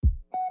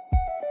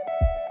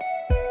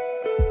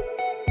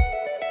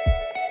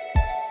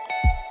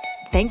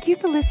Thank you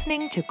for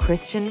listening to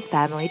Christian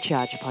Family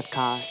Church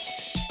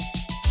Podcast.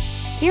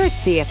 Here at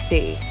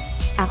CFC,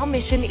 our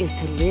mission is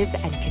to live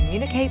and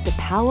communicate the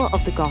power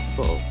of the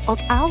gospel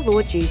of our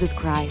Lord Jesus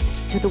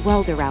Christ to the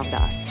world around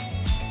us.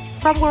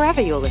 From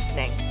wherever you're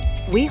listening,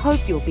 we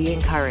hope you'll be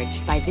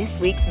encouraged by this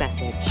week's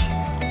message.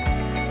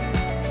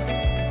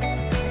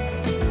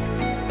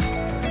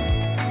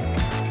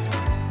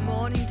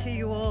 Morning to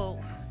you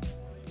all.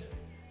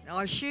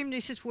 I assume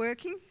this is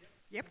working?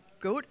 Yep,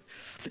 good.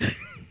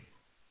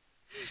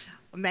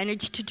 I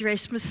managed to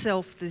dress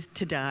myself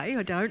today.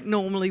 I don't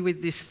normally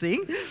with this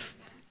thing.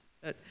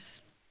 But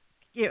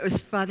yeah, it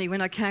was funny. When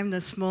I came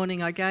this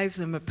morning, I gave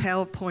them a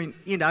PowerPoint,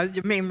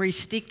 the memory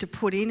stick to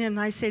put in, and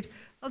they said,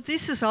 "Oh,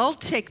 this is old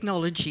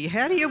technology.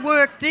 How do you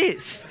work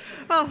this?"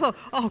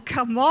 Oh,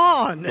 come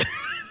on.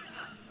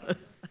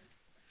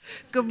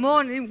 Good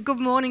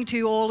morning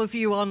to all of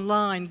you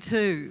online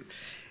too.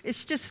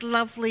 It's just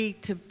lovely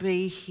to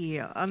be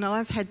here, and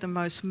I've had the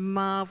most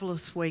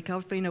marvellous week.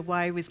 I've been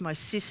away with my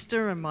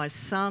sister and my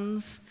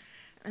sons,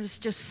 and it's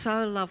just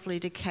so lovely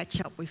to catch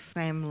up with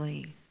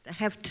family, to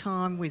have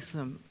time with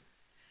them.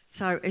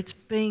 So it's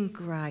been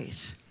great.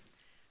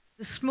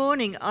 This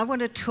morning I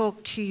want to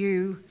talk to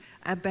you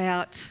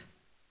about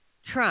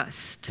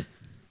trust.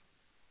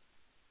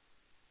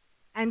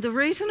 And the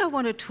reason I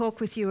want to talk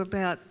with you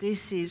about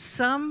this is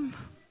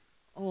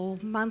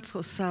month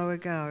or so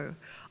ago,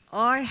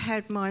 I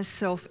had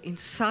myself in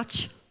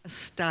such a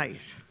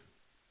state.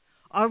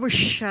 I was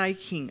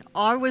shaking,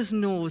 I was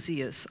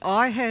nauseous,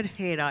 I had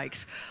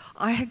headaches.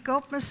 I had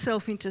got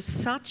myself into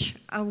such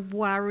a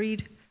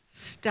worried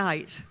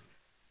state.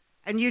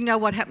 And you know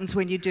what happens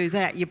when you do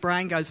that? Your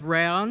brain goes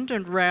round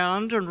and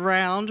round and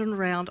round and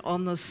round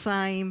on the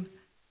same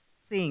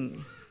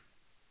thing.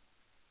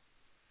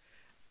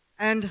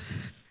 And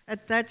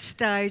at that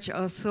stage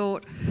I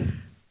thought,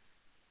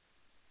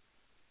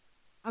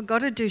 I've got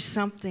to do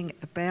something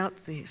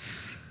about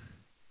this.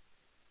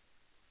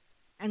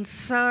 And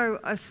so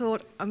I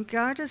thought, I'm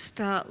going to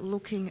start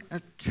looking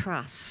at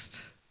trust.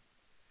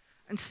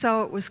 And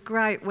so it was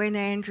great when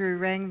Andrew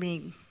rang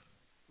me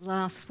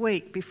last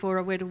week before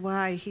I went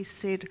away. He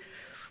said,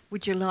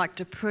 "Would you like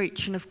to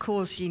preach?" And of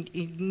course he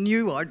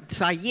knew I'd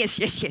say yes.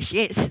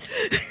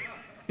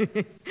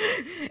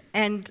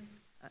 And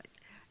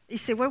he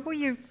said, "What will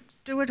you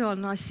do it on?"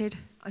 And I said,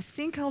 "I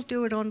think I'll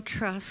do it on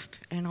trust,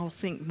 and I'll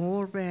think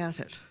more about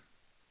it."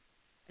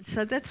 And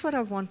so that's what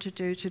I want to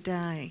do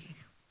today.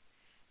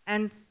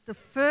 And the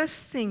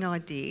first thing I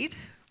did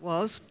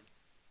was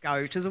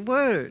go to the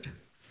Word,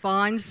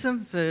 find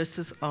some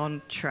verses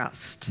on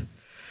trust.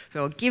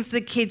 So I'll give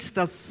the kids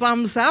the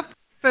thumbs up.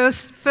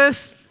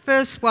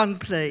 First one,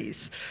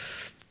 please.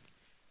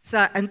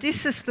 So, and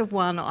this is the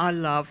one I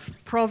love,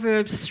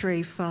 Proverbs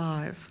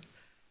 3:5.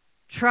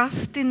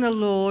 "Trust in the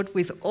Lord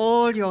with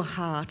all your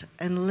heart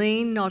and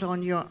lean not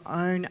on your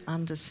own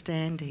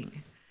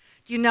understanding."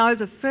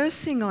 The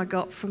first thing I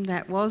got from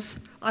that was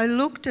I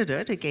looked at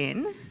it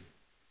again,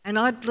 and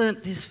I'd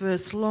learnt this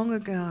verse long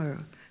ago,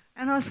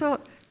 and I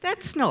thought,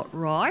 that's not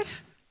right.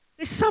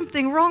 There's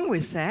something wrong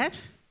with that.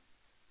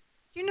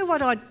 You know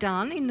what I'd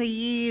done in the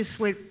years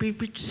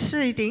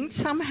preceding?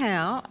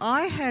 Somehow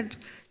I had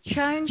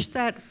changed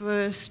that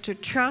verse to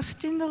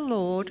trust in the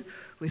Lord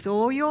with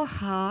all your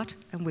heart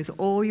and with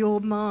all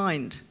your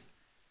mind,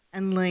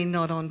 and lean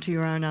not onto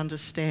your own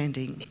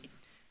understanding.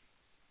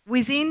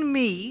 Within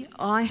me,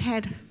 I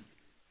had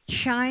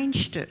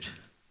changed it,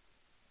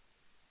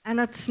 and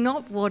it's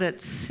not what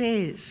it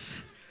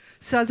says.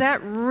 So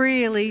that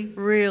really,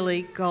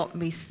 really got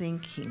me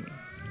thinking.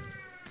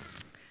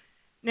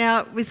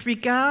 Now, with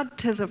regard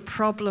to the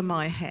problem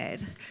I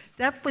had,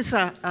 that was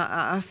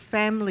a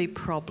family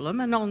problem,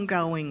 an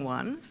ongoing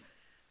one,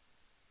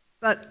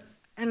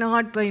 and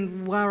I'd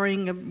been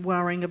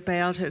worrying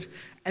about it,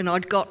 and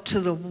I'd got to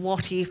the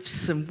what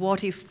ifs, and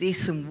what if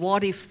this, and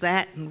what if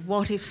that, and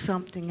what if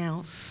something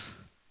else.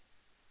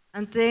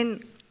 And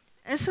then,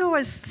 as I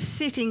was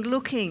sitting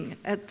looking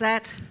at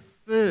that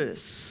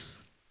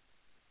verse,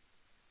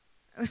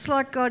 it was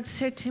like God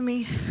said to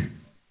me,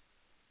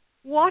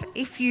 "What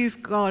if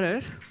you've got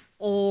it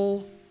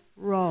all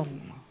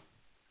wrong?"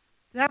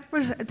 That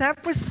was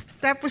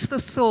the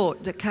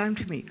thought that came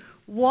to me.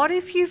 What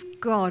if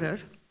you've got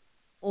it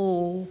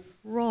all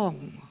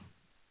wrong?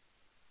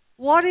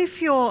 What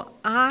if you're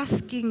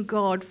asking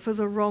God for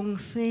the wrong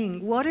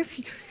thing? What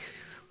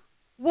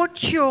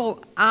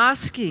you're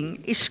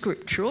asking is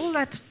scriptural,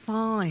 that's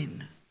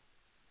fine.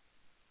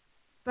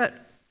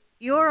 But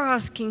you're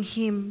asking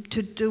him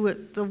to do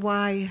it the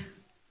way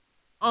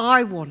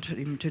I wanted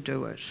him to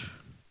do it.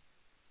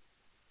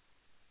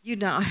 You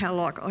know how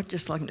I'd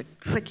just like him to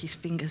click his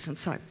fingers and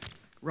say,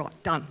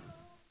 "Right, done."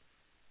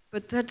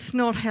 But that's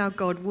not how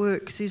God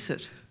works, is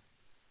it?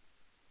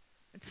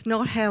 It's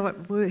not how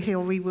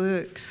he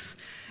works.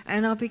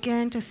 And I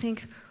began to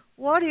think,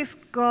 what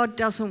if God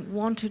doesn't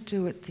want to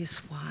do it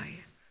this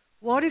way?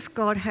 What if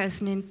God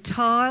has an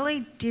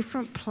entirely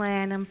different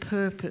plan and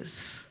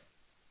purpose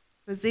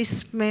for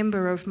this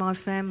member of my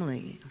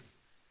family?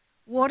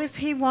 What if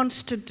he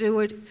wants to do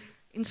it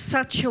in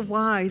such a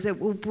way that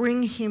will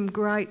bring him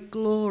great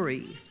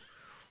glory?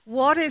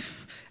 What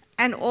if,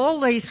 and all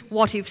these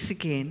what ifs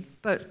again,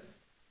 but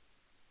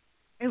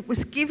it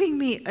was giving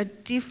me a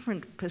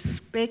different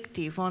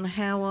perspective on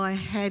how I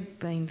had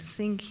been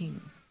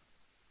thinking.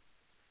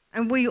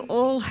 And we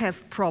all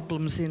have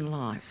problems in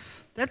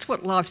life. That's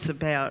what life's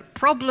about,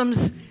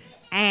 problems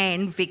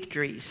and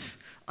victories.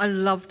 I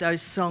love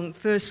those songs.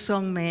 First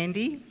song,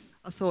 Mandy.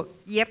 I thought,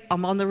 yep,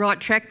 I'm on the right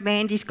track.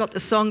 Mandy's got the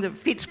song that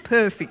fits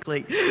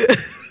perfectly.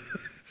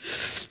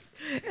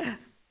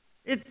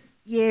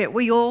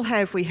 We all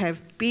have. We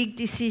have big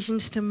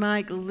decisions to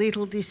make,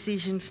 little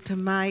decisions to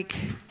make,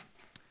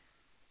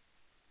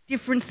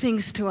 different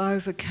things to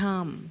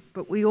overcome.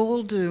 But we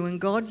all do,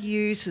 and God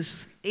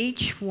uses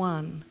each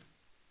one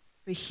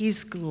for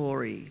his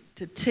glory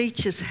to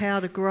teach us how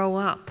to grow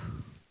up.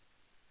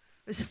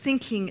 I was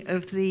thinking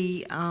of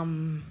the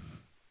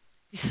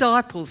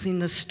disciples in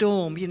the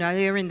storm. You know,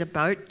 they're in the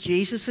boat.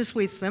 Jesus is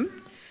with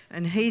them,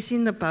 and he's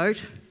in the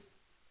boat,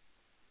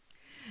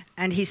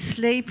 and he's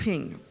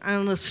sleeping,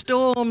 and the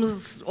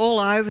storm's all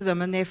over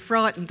them, and they're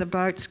frightened the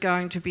boat's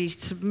going to be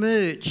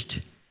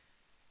submerged.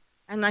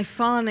 And they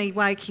finally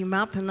wake him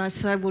up, and they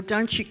say, well,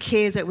 don't you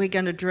care that we're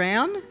going to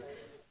drown?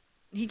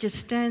 He just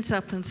stands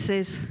up and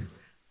says,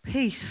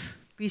 peace,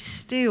 be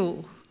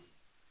still.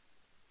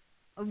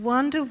 I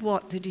wonder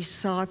what the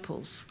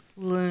disciples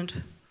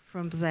learned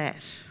from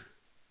that.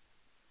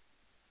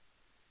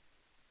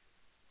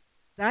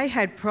 They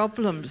had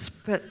problems,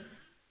 but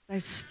they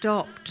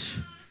stopped.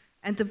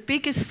 And the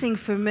biggest thing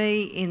for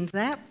me in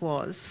that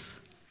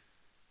was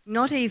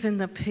not even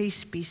the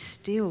peace be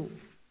still,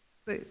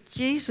 but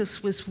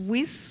Jesus was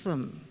with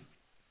them.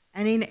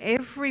 And in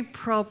every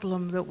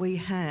problem that we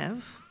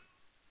have,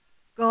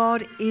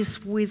 God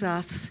is with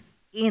us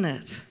in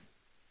it.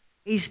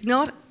 He's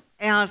not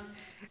out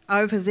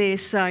over there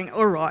saying,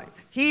 all right,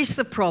 here's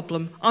the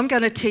problem, I'm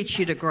going to teach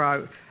you to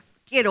grow.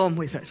 Get on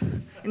with it.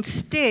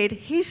 Instead,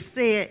 he's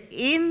there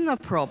in the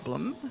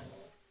problem,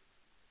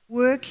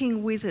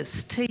 working with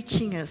us,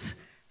 teaching us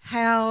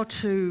how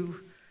to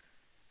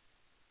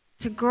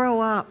grow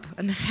up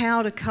and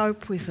how to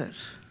cope with it.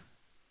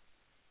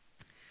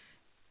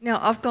 Now,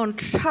 I've gone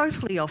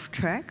totally off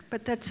track,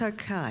 but that's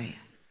okay.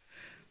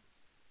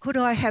 Could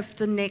I have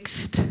the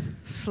next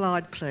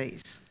slide,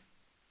 please?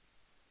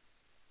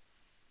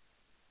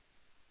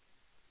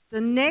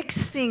 The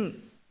next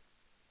thing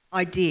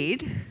I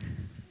did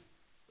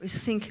was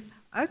think,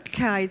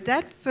 okay,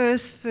 that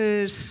first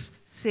verse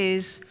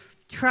says,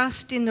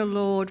 trust in the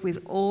Lord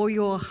with all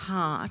your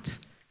heart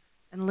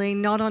and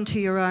lean not onto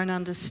your own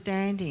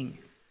understanding.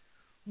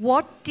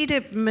 What did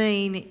it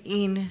mean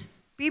in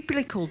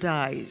biblical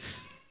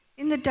days?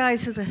 In the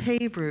days of the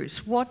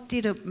Hebrews, what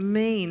did it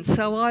mean?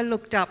 So I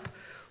looked up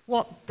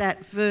what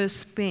that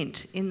verse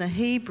meant in the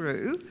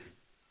Hebrew,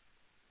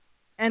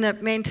 and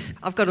it meant,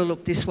 I've got to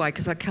look this way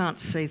because I can't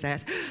see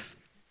that.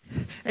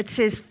 It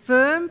says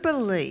firm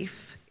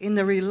belief in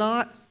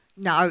the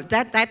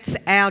that's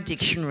our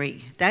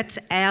dictionary. That's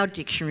our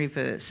dictionary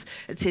verse.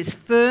 It says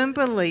firm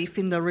belief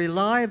in the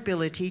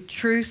reliability,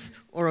 truth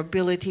or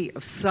ability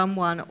of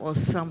someone or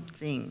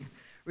something.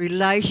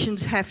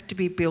 Relations have to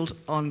be built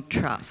on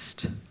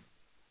trust.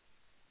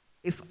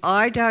 If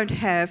I don't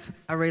have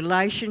a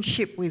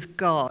relationship with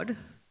God,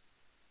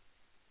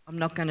 I'm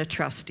not going to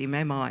trust him,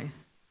 am I?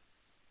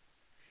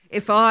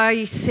 If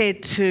I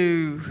said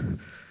to,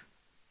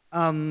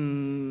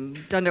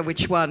 don't know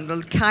which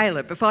one,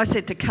 Caleb, if I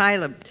said to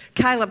Caleb,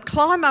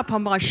 climb up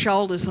on my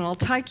shoulders and I'll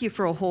take you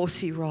for a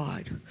horsey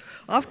ride,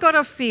 I've got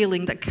a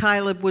feeling that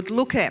Caleb would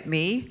look at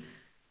me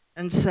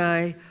and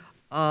say,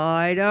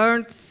 I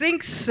don't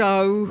think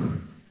so.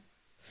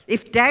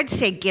 If Dad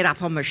said, get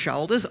up on my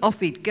shoulders,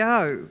 off he'd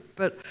go.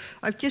 But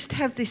I just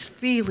have this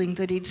feeling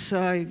that he'd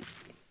say,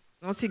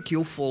 I think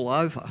you'll fall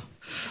over.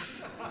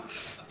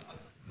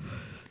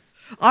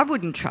 I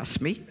wouldn't trust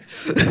me,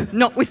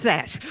 not with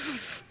that.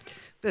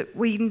 But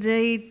we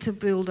need to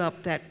build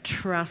up that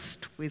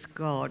trust with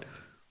God.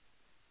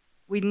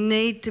 We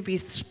need to be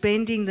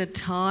spending the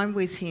time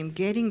with him,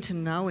 getting to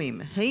know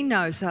him. He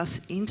knows us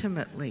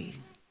intimately.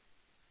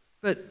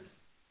 But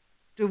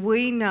do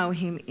we know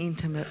him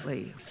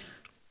intimately?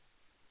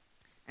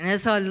 And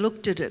as I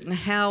looked at it and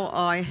how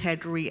I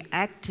had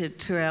reacted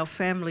to our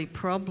family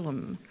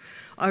problem,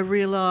 I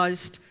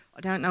realised,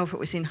 I don't know if it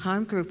was in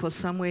home group or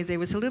somewhere, there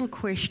was a little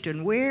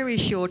question, where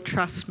is your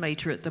trust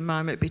meter at the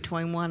moment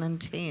between 1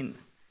 and 10?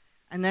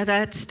 And at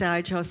that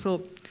stage I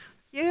thought,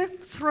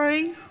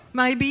 3,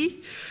 maybe.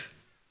 It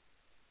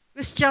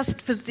was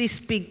just for this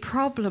big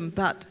problem,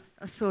 but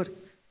I thought,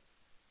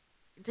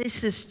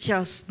 this is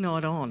just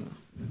not on.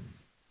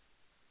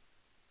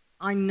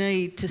 I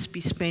need to be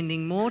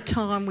spending more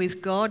time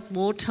with God,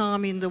 more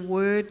time in the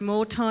Word,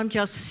 more time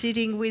just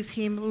sitting with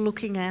him,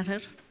 looking at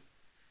it.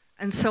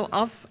 And so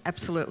I've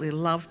absolutely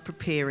loved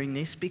preparing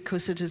this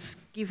because it has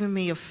given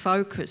me a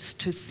focus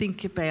to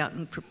think about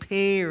and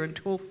prepare and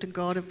talk to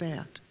God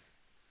about.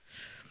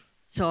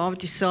 So I've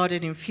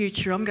decided in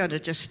future I'm going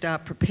to just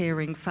start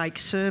preparing fake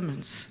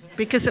sermons.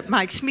 because it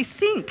makes me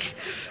think,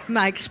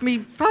 makes me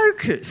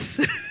focus.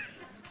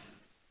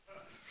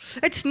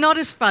 It's not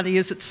as funny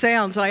as it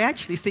sounds. I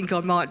actually think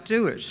I might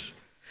do it.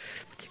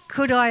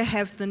 Could I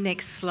have the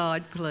next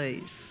slide,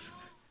 please?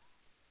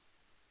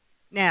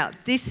 Now,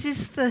 this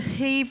is the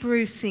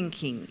Hebrew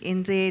thinking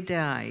in their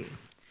day.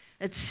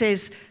 It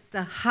says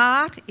the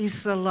heart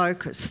is the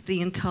locus, the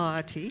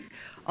entirety,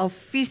 of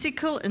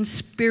physical and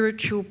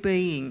spiritual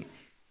being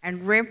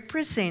and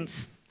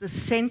represents the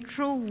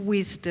central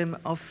wisdom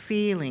of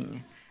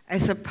feeling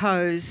as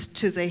opposed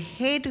to the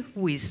head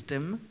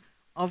wisdom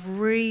of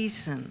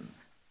reason.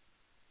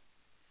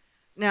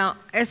 Now,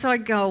 as I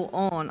go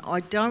on,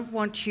 I don't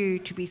want you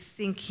to be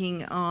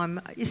thinking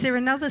is there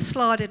another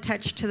slide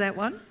attached to that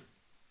one?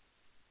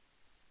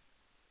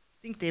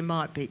 I think there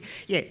might be.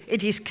 Yeah,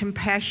 it is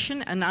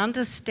compassion and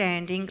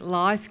understanding,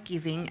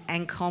 life-giving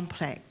and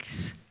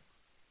complex.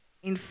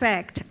 In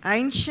fact,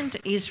 ancient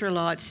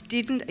Israelites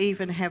didn't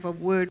even have a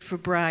word for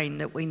brain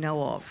that we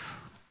know of.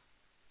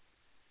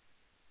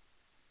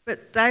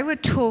 But they were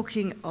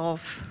talking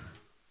of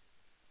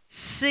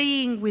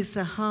seeing with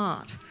the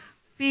heart,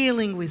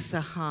 feeling with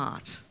the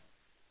heart.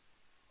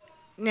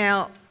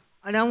 Now,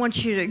 I don't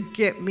want you to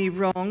get me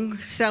wrong.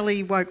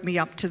 Sally woke me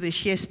up to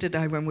this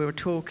yesterday when we were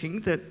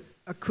talking, that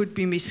it could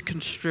be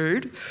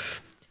misconstrued.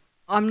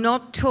 I'm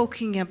not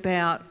talking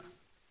about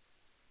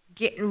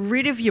getting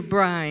rid of your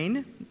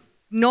brain,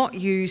 not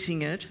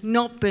using it,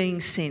 not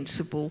being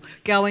sensible,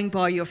 going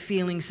by your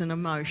feelings and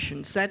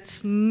emotions.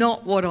 That's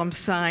not what I'm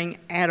saying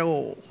at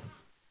all.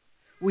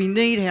 We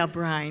need our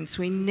brains,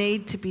 we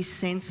need to be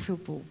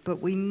sensible,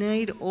 but we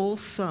need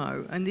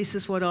also, and this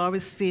is what I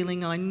was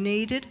feeling, I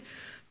needed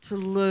to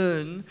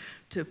learn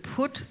to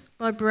put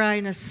my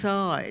brain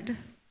aside,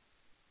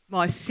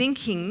 my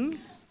thinking,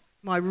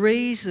 my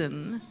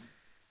reason,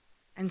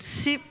 and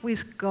sit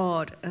with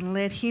God and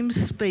let Him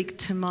speak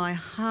to my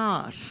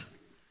heart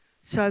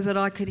so that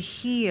I could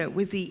hear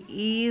with the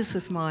ears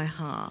of my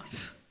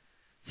heart,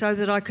 so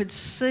that I could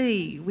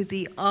see with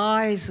the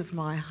eyes of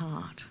my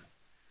heart.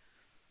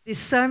 There's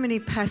so many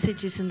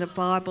passages in the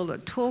Bible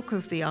that talk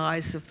of the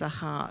eyes of the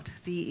heart,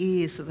 the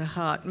ears of the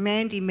heart.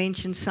 Mandy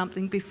mentioned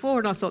something before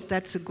and I thought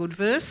that's a good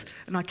verse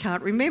and I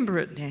can't remember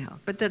it now,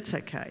 but that's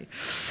okay.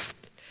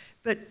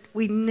 But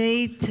we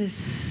need to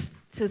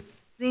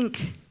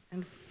think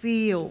and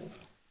feel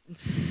and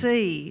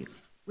see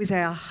with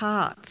our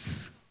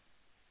hearts.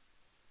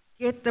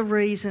 Get the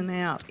reason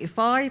out. If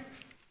I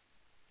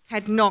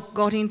had not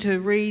got into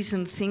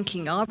reason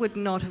thinking, I would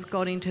not have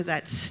got into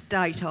that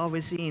state I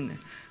was in,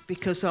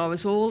 because I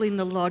was all in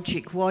the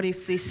logic, what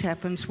if this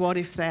happens, what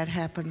if that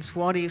happens,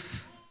 what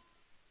if...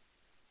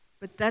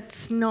 But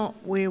that's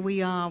not where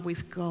we are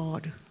with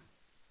God.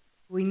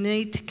 We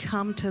need to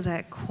come to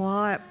that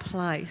quiet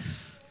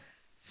place,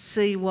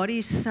 see what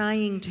He's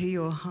saying to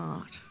your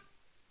heart,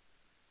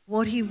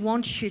 what He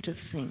wants you to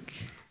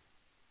think.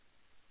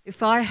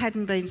 If I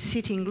hadn't been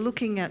sitting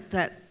looking at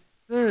that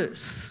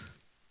verse,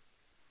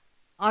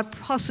 I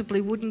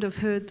possibly wouldn't have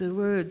heard the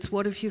words,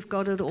 what if you've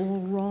got it all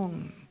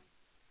wrong?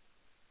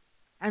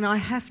 And I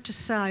have to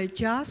say,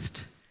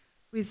 just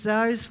with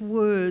those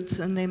words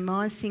and then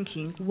my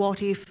thinking,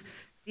 what if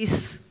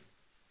this,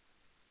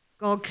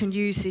 God can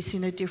use this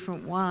in a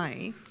different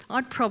way,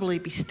 I'd probably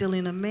be still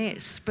in a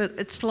mess. But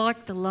it's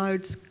like the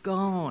load's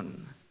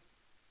gone.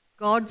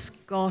 God's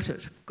got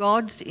it.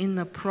 God's in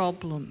the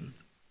problem.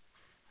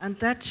 And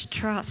that's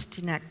trust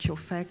in actual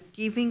fact,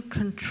 giving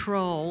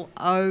control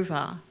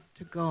over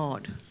to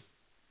God.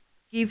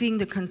 Giving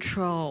the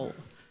control.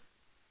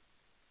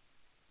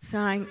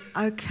 Saying,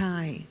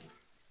 okay,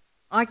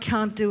 I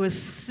can't do a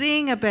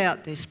thing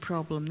about this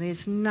problem.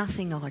 There's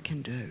nothing I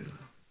can do.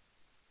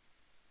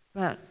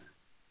 But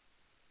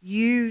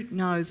you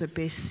know the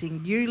best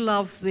thing. You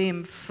love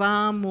them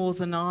far more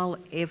than I'll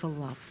ever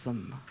love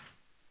them.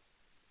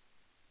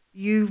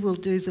 You will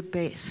do the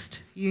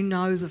best. You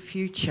know the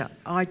future.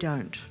 I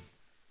don't.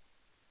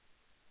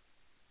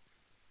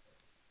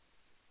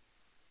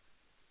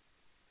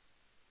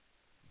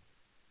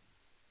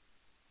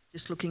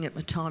 Just looking at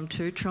my time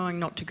too, trying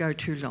not to go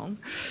too long.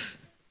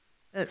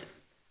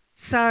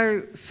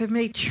 So for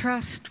me,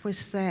 trust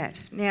was that.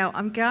 Now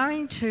I'm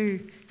going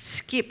to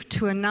skip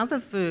to another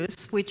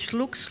verse which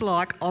looks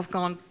like I've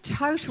gone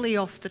totally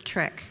off the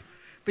track.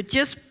 But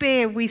just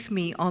bear with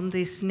me on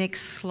this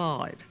next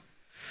slide.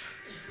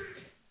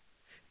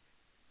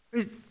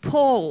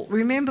 Paul,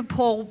 remember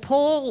Paul?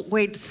 Paul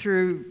went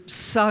through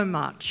so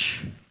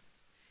much.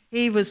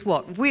 He was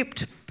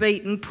whipped,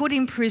 beaten, put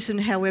in prison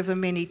however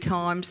many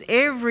times.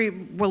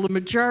 The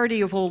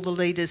majority of all the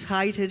leaders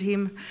hated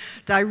him.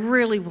 They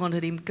really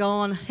wanted him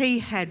gone. He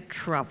had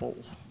trouble,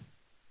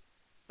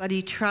 but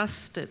he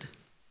trusted.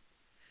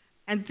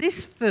 And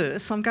this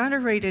verse, I'm going to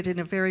read it in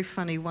a very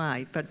funny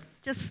way, but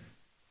just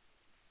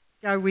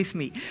go with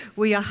me.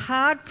 We are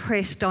hard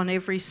pressed on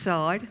every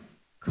side,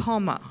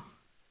 comma,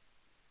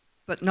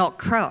 but not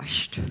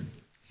crushed,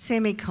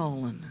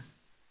 semicolon,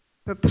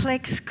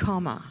 perplexed,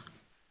 comma,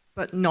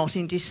 but not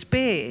in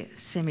despair,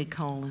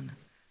 semicolon,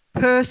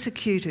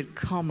 persecuted,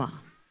 comma,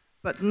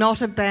 but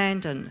not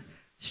abandoned,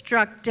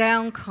 struck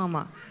down,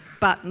 comma,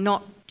 but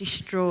not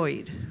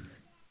destroyed.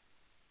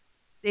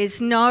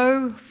 There's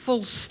no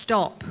full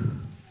stop.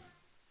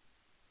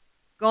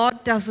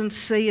 God doesn't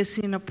see us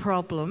in a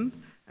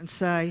problem and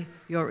say,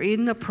 you're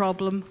in the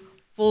problem,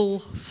 full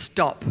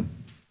stop.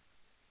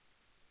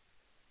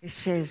 It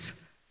says,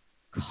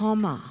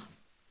 comma,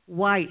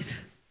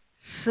 wait,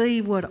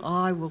 see what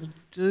I will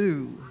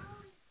do.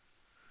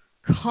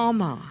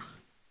 Comma,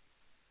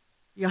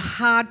 you're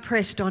hard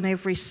pressed on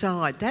every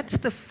side. That's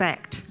the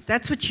fact.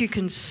 That's what you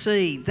can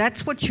see.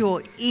 That's what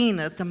you're in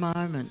at the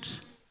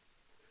moment.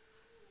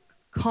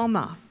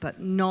 Comma, but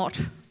not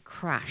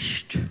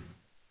crushed.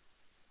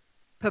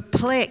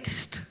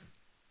 Perplexed,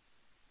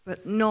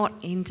 but not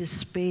in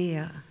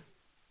despair.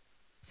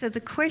 So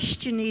the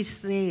question is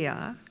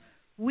there,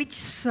 which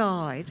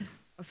side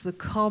of the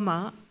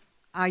comma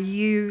are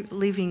you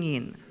living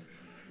in?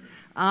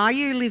 Are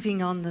you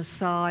living on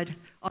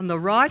the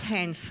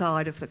right-hand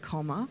side of the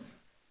comma?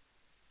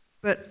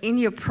 But in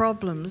your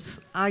problems,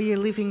 are you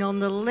living on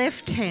the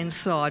left-hand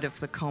side of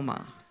the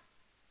comma?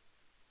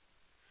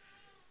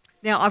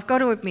 Now, I've got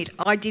to admit,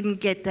 I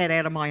didn't get that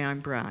out of my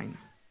own brain.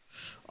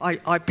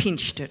 I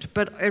pinched it,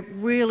 but it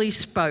really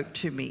spoke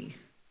to me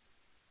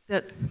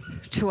that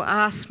to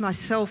ask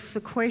myself the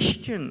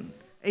question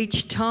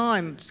each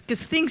time,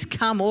 because things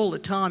come all the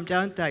time,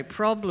 don't they?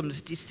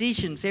 Problems,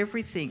 decisions,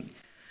 everything.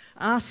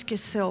 Ask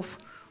yourself,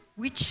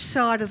 which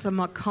side of the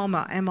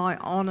comma am I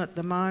on at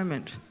the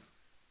moment?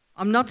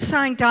 I'm not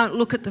saying don't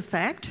look at the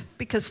fact,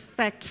 because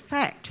fact's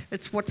fact.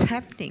 It's what's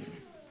happening.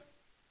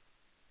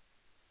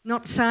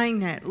 Not saying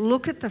that.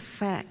 Look at the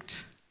fact.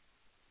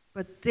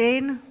 But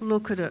then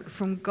look at it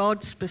from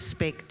God's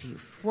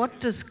perspective. What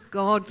does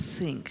God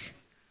think?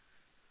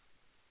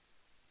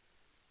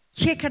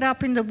 Check it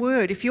up in the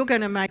Word. If you're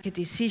going to make a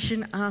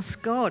decision, ask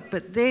God.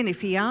 But then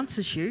if He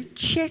answers you,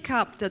 check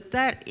up that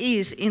that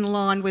is in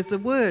line with the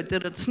Word,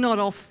 that it's not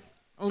off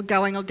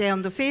going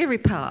down the fairy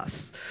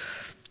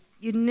path.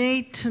 You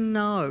need to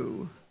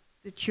know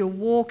that you're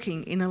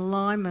walking in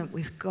alignment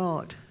with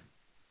God,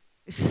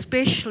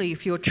 especially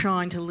if you're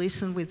trying to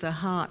listen with the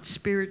heart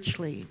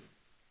spiritually.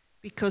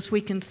 Because we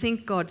can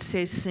think God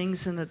says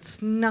things and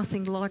it's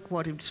nothing like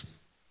what it's.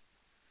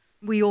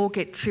 We all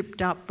get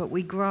tripped up, but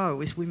we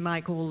grow as we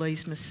make all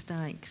these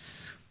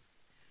mistakes.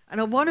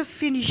 And I want to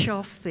finish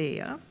off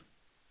there.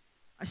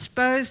 I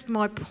suppose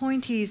my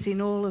point is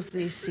in all of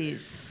this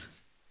is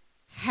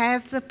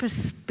have the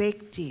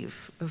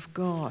perspective of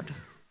God.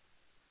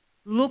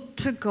 Look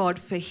to God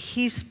for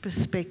His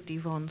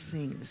perspective on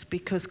things,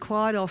 because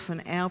quite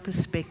often our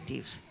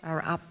perspectives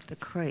are up the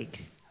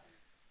creek.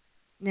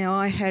 Now,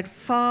 I had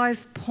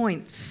 5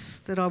 points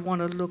that I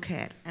want to look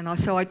at. And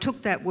so I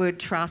took that word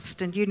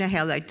trust, and you know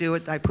how they do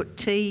it. They put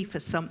T for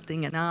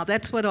something and R.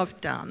 That's what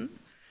I've done.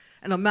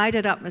 And I made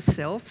it up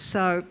myself,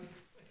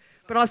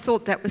 but I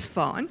thought that was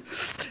fine.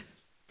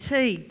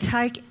 T,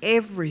 take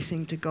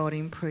everything to God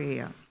in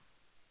prayer.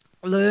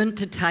 Learn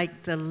to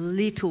take the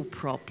little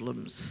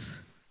problems,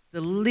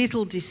 the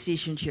little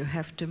decisions you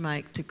have to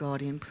make to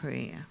God in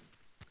prayer.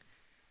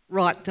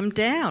 Write them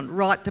down.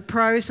 Write the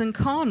pros and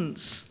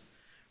cons.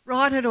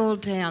 Write it all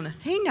down.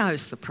 He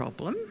knows the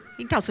problem.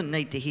 He doesn't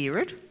need to hear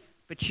it,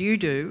 but you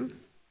do.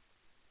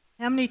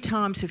 How many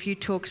times have you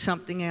talked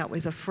something out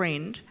with a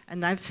friend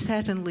and they've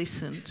sat and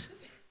listened,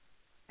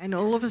 and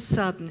all of a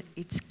sudden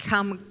it's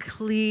come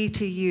clear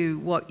to you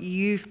what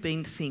you've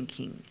been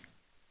thinking?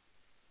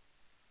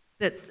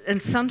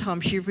 And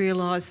sometimes you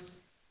realise,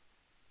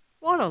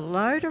 what a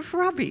load of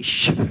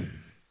rubbish.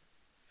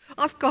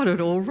 I've got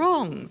it all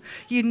wrong.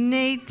 You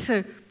need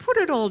to put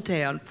it all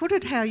down. Put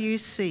it how you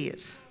see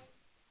it.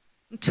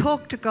 And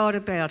talk to God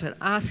about it.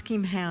 Ask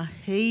Him how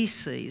He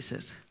sees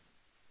it.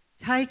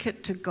 Take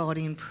it to God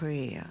in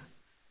prayer.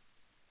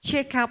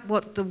 Check up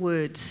what the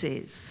Word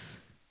says.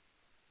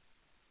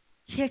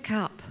 Check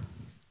up.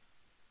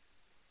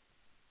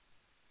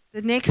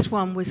 The next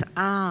one was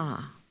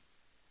R.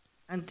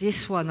 And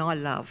this one I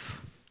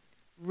love.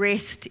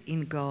 Rest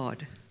in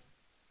God.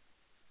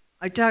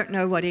 I don't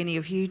know what any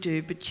of you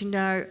do, but you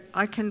know,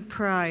 I can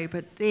pray,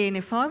 but then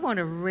if I want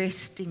to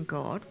rest in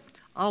God,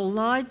 I'll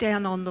lie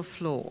down on the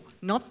floor,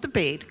 not the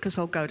bed, because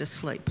I'll go to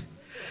sleep.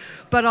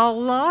 But I'll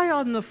lie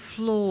on the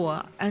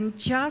floor and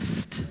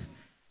just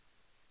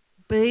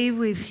be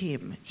with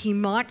Him. He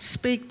might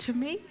speak to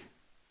me,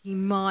 He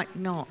might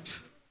not.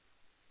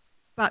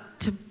 But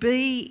to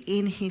be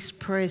in His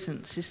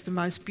presence is the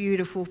most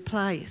beautiful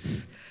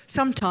place.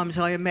 Sometimes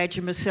I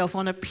imagine myself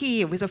on a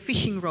pier with a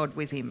fishing rod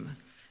with Him.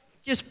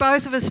 Just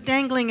both of us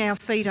dangling our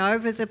feet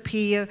over the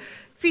pier,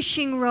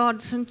 fishing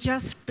rods, and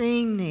just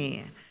being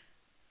there.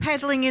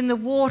 Paddling in the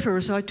water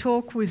as I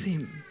talk with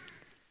Him,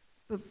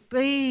 but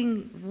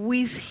being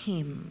with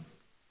Him,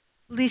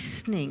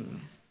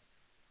 listening,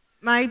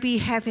 maybe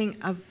having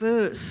a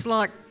verse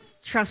like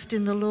trust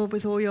in the Lord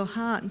with all your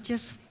heart and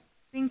just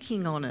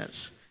thinking on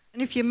it.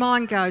 And if your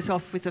mind goes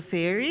off with the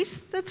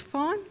fairies, that's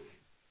fine.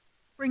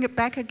 Bring it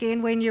back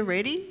again when you're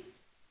ready.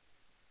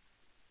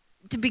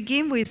 To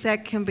begin with,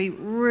 that can be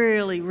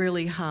really,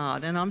 really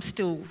hard, and I'm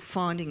still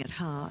finding it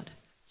hard.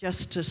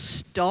 just to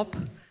stop,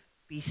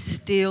 be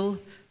still,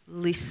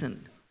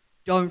 listen.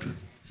 Don't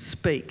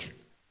speak.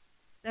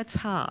 That's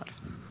hard.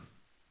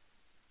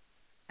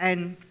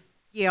 And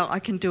yeah, I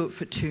can do it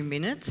for 2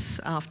 minutes.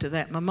 After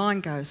that, my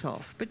mind goes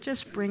off. But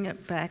just bring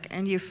it back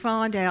and you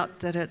find out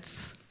that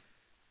it's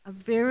a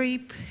very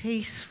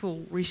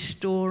peaceful,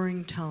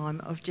 restoring time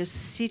of just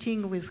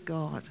sitting with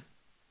God.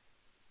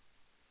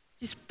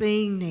 Just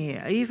being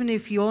there. Even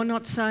if you're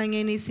not saying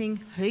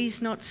anything,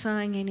 he's not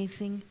saying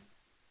anything,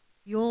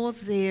 you're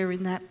there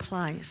in that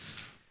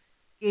place,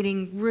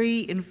 getting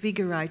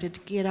reinvigorated to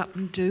get up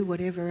and do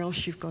whatever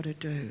else you've got to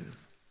do.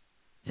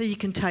 So you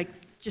can take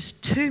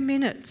just 2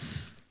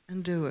 minutes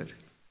and do it.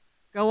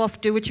 Go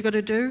off, do what you've got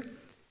to do.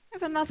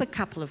 Have another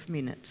couple of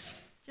minutes.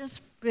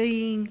 Just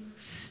being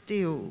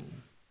still.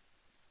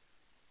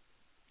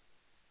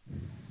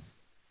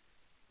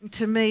 And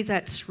to me,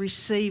 that's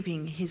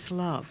receiving his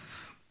love.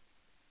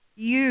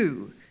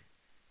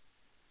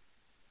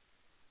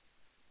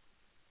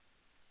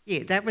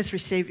 That was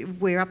receiving.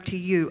 We're up to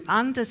you.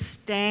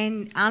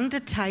 Undertaking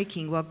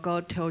what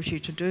God tells you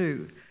to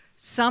do.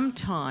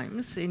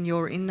 Sometimes, when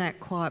you're in that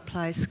quiet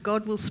place,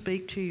 God will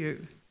speak to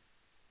you.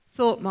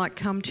 Thought might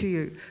come to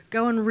you.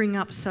 Go and ring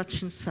up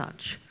such and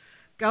such.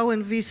 Go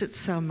and visit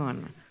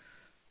someone.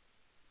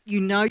 You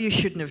know you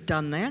shouldn't have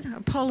done that.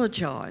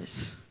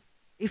 Apologise.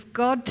 If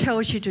God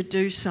tells you to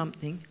do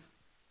something,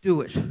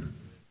 do it.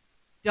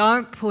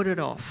 Don't put it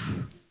off,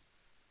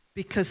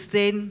 because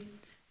then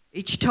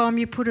each time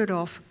you put it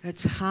off,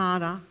 it's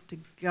harder to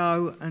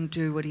go and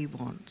do what he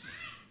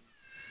wants.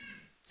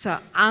 So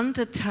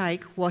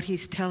undertake what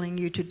he's telling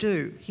you to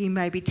do. He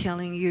may be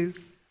telling you,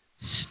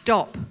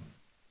 stop,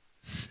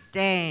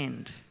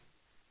 stand,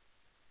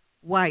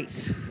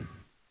 wait.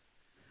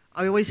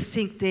 I always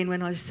think then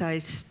when I say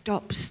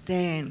stop,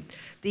 stand,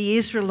 the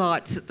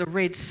Israelites at the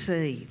Red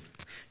Sea,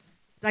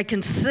 they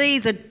can see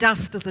the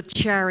dust of the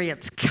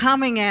chariots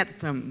coming at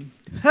them,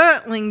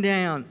 hurtling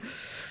down.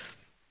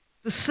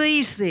 The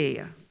sea's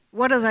there.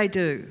 What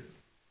do?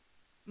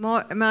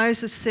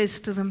 Moses says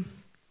to them,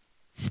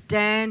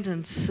 stand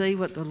and see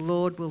what the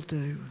Lord will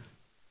do.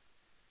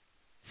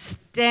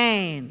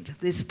 Stand.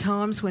 There's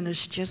times when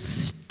it's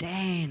just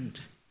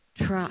stand,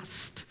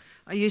 trust.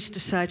 I used to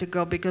say to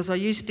God, because I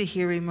used to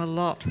hear him a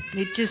lot,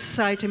 he'd just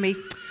say to me,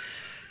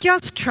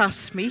 just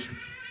trust me.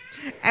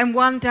 And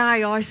one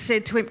day I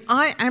said to him,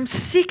 I am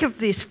sick of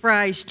this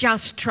phrase,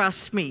 just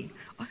trust me.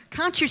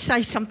 Can't you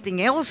say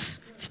something else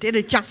instead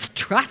of just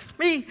trust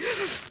me?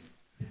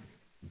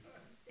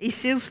 He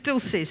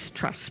still says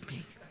trust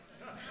me.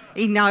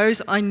 He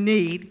knows I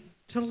need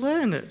to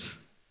learn it.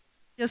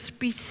 Just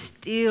be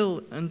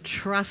still and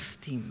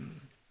trust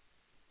him.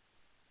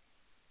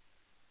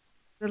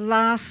 The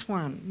last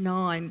one,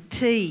 9,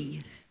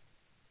 T.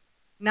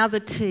 Another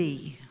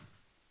T.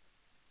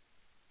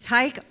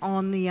 Take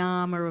on the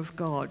armour of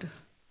God.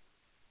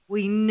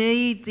 We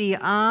need the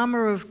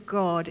armour of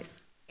God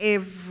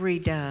every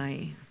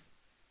day.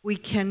 We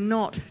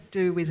cannot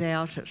do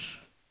without it.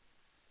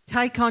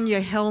 Take on your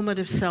helmet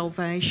of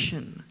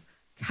salvation.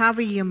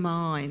 Cover your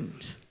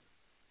mind.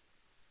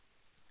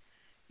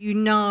 You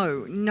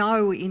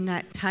know in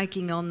that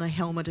taking on the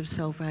helmet of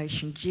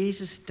salvation,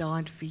 Jesus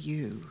died for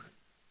you.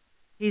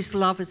 His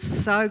love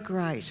is so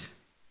great.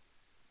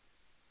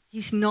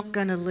 He's not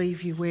going to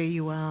leave you where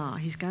you are.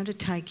 He's going to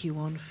take you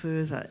on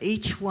further.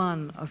 Each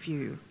one of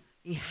you,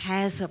 he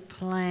has a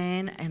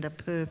plan and a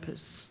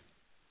purpose.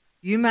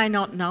 You may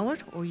not know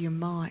it, or you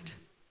might,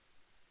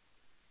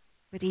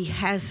 but he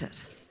has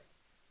it.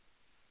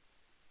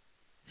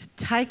 So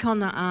take on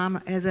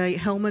the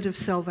helmet of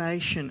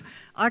salvation.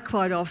 I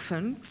quite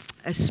often,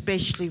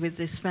 especially with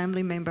this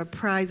family member,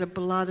 pray the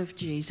blood of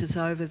Jesus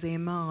over their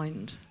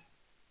mind,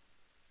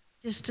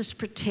 just as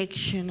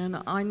protection.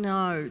 And I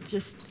know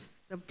just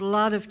the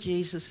blood of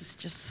Jesus is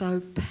just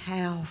so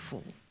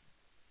powerful.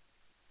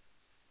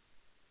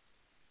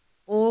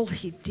 All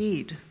he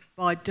did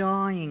by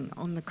dying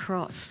on the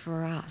cross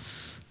for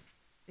us,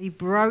 he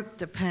broke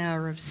the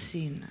power of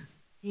sin.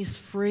 He's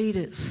freed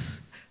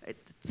us.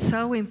 It's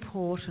so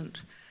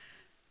important.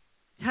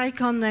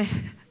 Take on the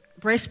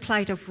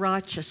breastplate of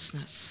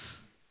righteousness.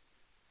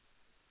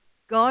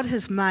 God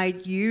has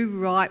made you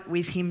right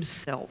with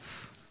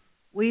himself.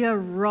 We are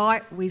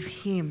right with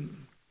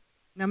him.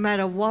 No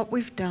matter what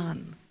we've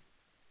done,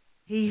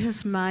 he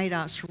has made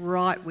us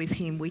right with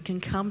him. We can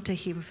come to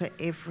him for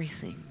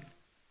everything.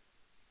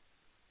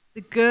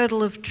 The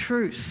girdle of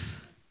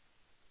truth.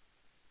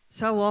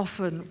 So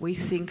often we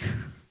think,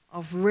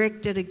 I've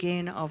wrecked it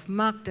again, I've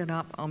mucked it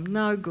up, I'm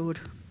no good.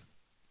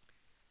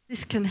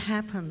 This can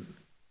happen.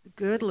 The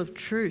girdle of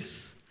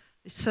truth.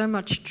 There's so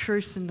much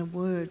truth in the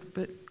word,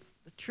 but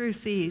the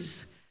truth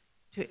is,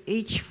 to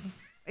each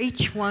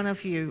one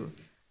of you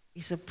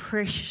is a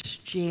precious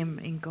gem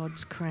in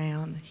God's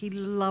crown. He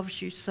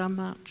loves you so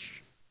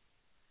much.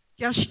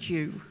 Just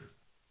you.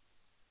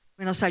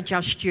 When I say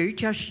just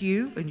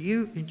you and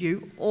you and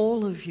you,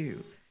 all of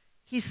you.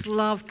 His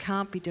love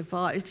can't be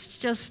divided. It's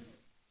just,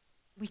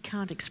 we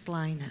can't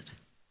explain it.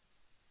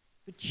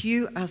 But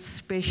you are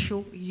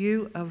special,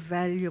 you are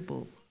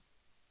valuable.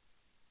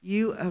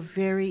 You are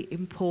very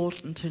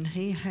important and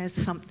he has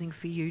something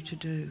for you to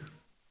do.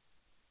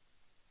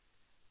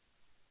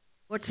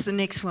 What's the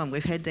next one?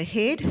 We've had the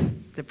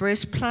head, the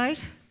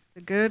breastplate,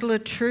 the girdle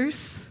of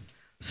truth,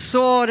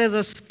 sword of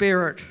the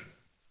Spirit.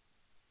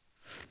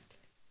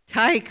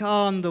 Take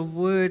on the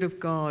word of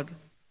God.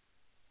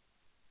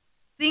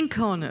 Think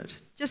on it.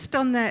 Just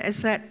on that,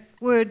 as that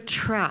word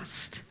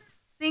trust.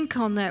 Think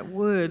on that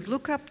word.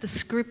 Look up the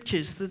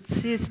scriptures that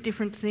says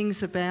different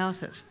things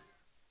about it.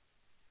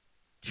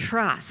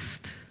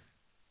 Trust.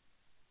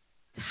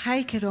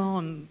 Take it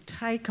on.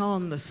 Take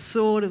on the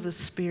sword of the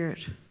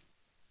Spirit.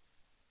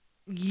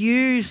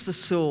 Use the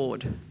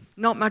sword.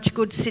 Not much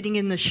good sitting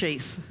in the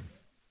sheath.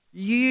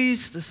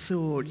 Use the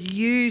sword.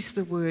 Use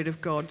the word of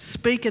God.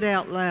 Speak it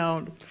out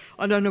loud.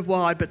 I don't know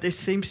why, but there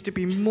seems to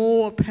be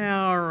more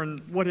power and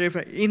whatever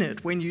in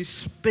it when you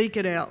speak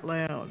it out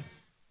loud.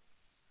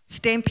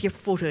 Stamp your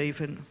foot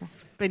even.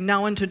 I've been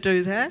known to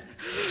do that.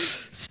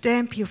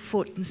 Stamp your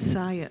foot and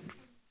say it.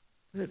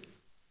 But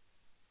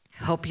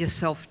help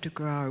yourself to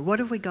grow. What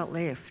have we got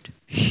left?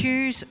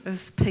 Shoes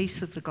of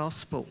peace of the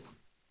gospel.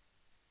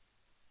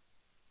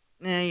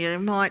 Now you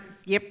might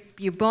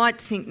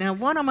think, now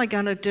what am I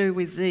going to do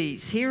with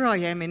these? Here I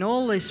am in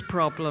all this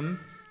problem.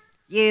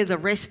 Yeah, the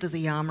rest of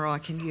the armour I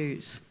can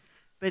use.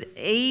 But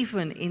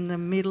even in the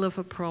middle of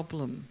a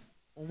problem,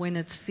 or when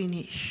it's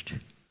finished,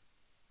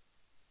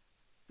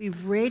 be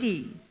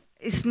ready.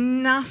 It's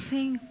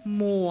nothing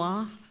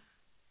more.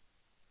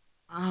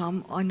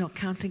 I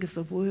can't think of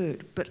the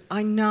word, but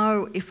I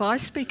know if I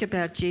speak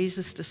about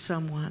Jesus to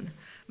someone,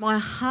 my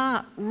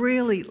heart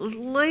really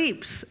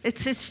leaps.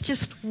 It's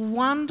just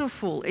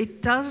wonderful.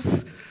 It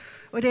does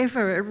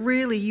whatever. It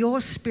really, your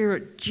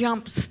spirit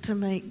jumps to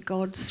meet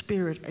God's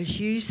spirit as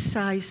you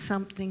say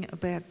something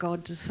about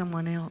God to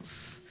someone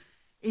else.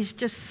 It's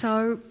just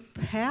so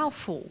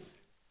powerful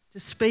to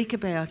speak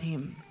about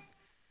him.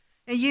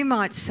 Now you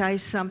might say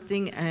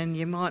something and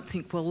you might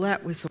think, well,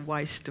 that was a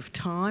waste of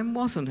time,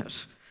 wasn't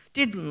it?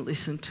 Didn't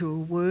listen to a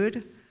word.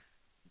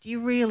 Do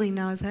you really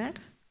know that?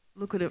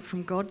 Look at it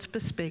from God's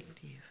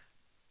perspective.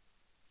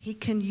 He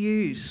can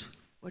use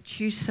what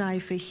you say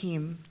for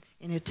him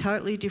in a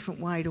totally different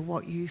way to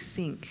what you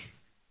think.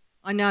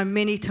 I know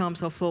many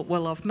times I've thought,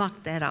 well, I've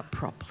mucked that up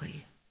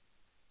properly.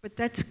 But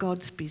that's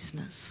God's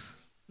business,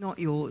 not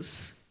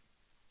yours.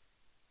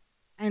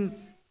 And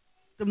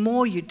the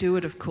more you do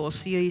it, of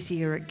course, the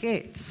easier it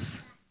gets.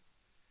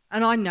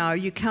 And I know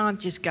you can't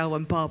just go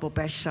and Bible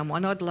bash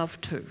someone. I'd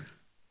love to.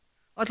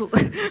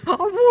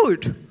 I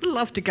would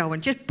love to go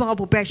and just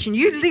Bible bash and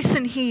you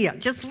listen here,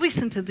 just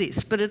listen to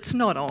this, but it's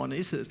not on,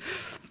 is it?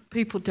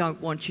 People don't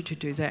want you to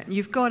do that. And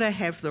you've got to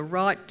have the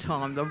right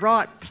time, the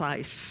right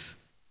place.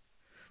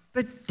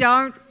 But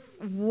don't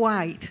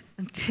wait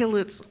until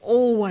it's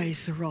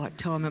always the right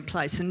time and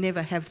place and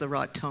never have the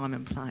right time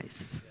and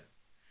place.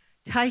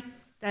 Take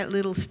that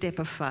little step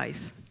of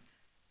faith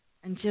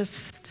and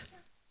just,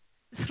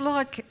 it's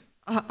like,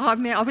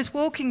 I was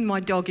walking my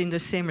dog in the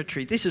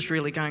cemetery. This is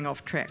really going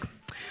off track.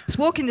 I was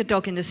walking the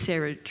dog in the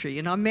cemetery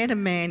and I met a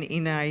man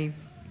in a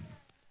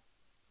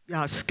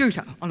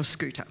scooter.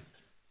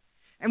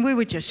 And we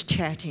were just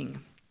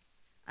chatting.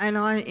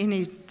 And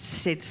he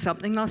said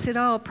something and I said,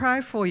 oh, I'll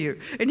pray for you.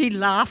 And he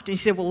laughed and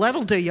he said, well,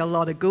 that'll do you a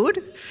lot of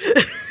good.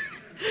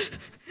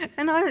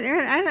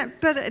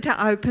 But it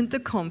opened the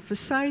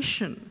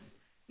conversation.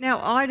 Now,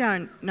 I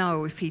don't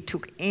know if he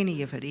took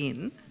any of it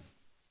in,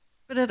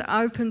 but it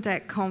opened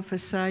that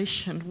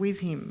conversation with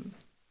him.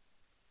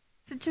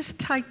 So just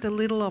take the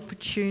little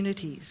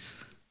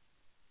opportunities.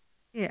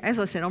 Yeah, as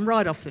I said, I'm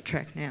right off the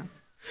track now.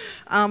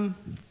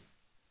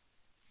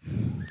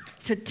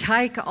 So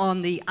take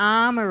on the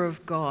armour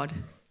of God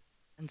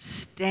and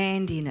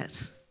stand in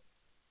it.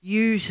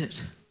 Use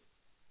it.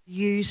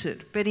 Use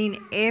it. But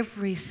in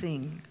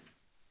everything,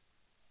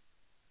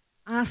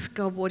 ask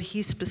God what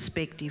his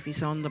perspective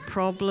is on the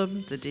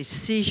problem, the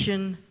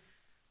decision.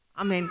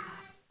 I mean,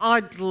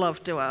 I'd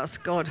love to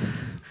ask God,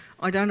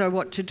 I don't know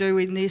what to do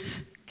in this.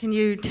 Can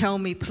you tell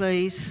me,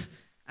 please?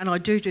 And I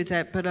do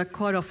that, but I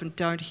quite often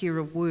don't hear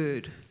a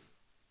word.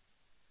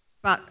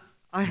 But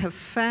I have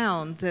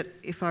found that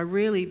if I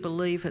really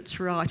believe it's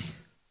right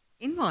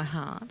in my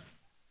heart,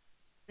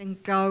 then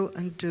go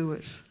and do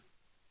it.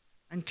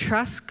 And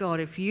trust God.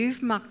 If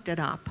you've mucked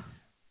it up,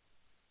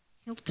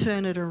 he'll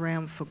turn it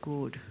around for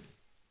good.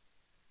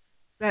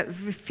 That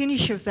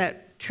finish of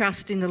that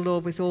trust in the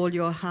Lord with all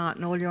your heart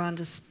and all your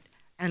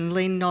and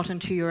lean not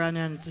unto your own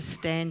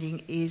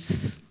understanding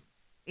is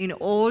in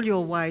all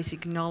your ways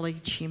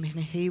acknowledge him and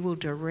he will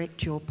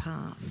direct your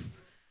path.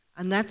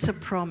 And that's a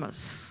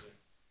promise.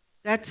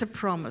 That's a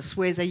promise.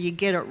 Whether you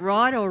get it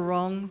right or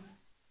wrong,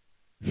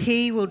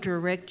 he will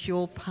direct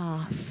your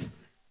path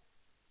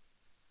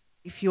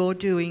if you're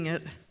doing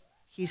it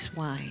his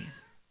way.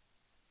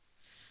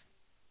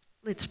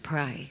 Let's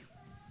pray.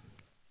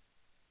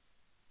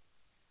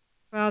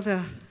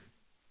 Father,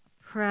 I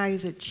pray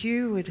that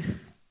you would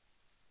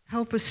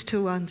help us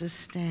to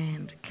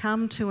understand,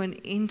 come to an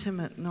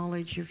intimate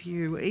knowledge of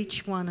you,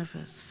 each one of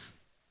us,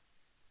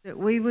 that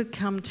we would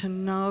come to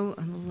know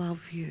and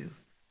love you,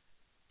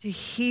 to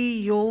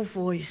hear your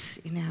voice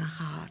in our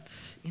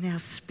hearts, in our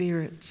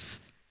spirits,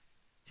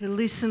 to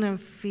listen and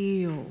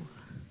feel.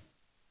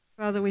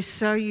 Father, we're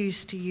so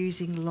used to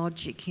using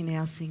logic in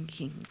our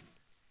thinking.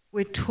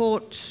 We're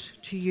taught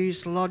to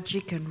use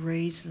logic and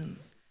reason.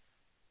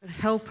 But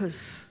help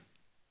us,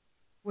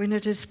 when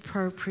it is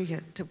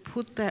appropriate, to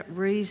put that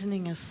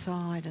reasoning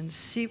aside and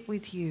sit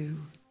with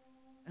you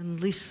and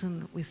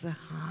listen with the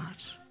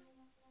heart.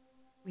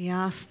 We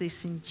ask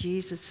this in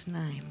Jesus'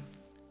 name.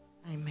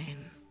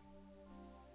 Amen.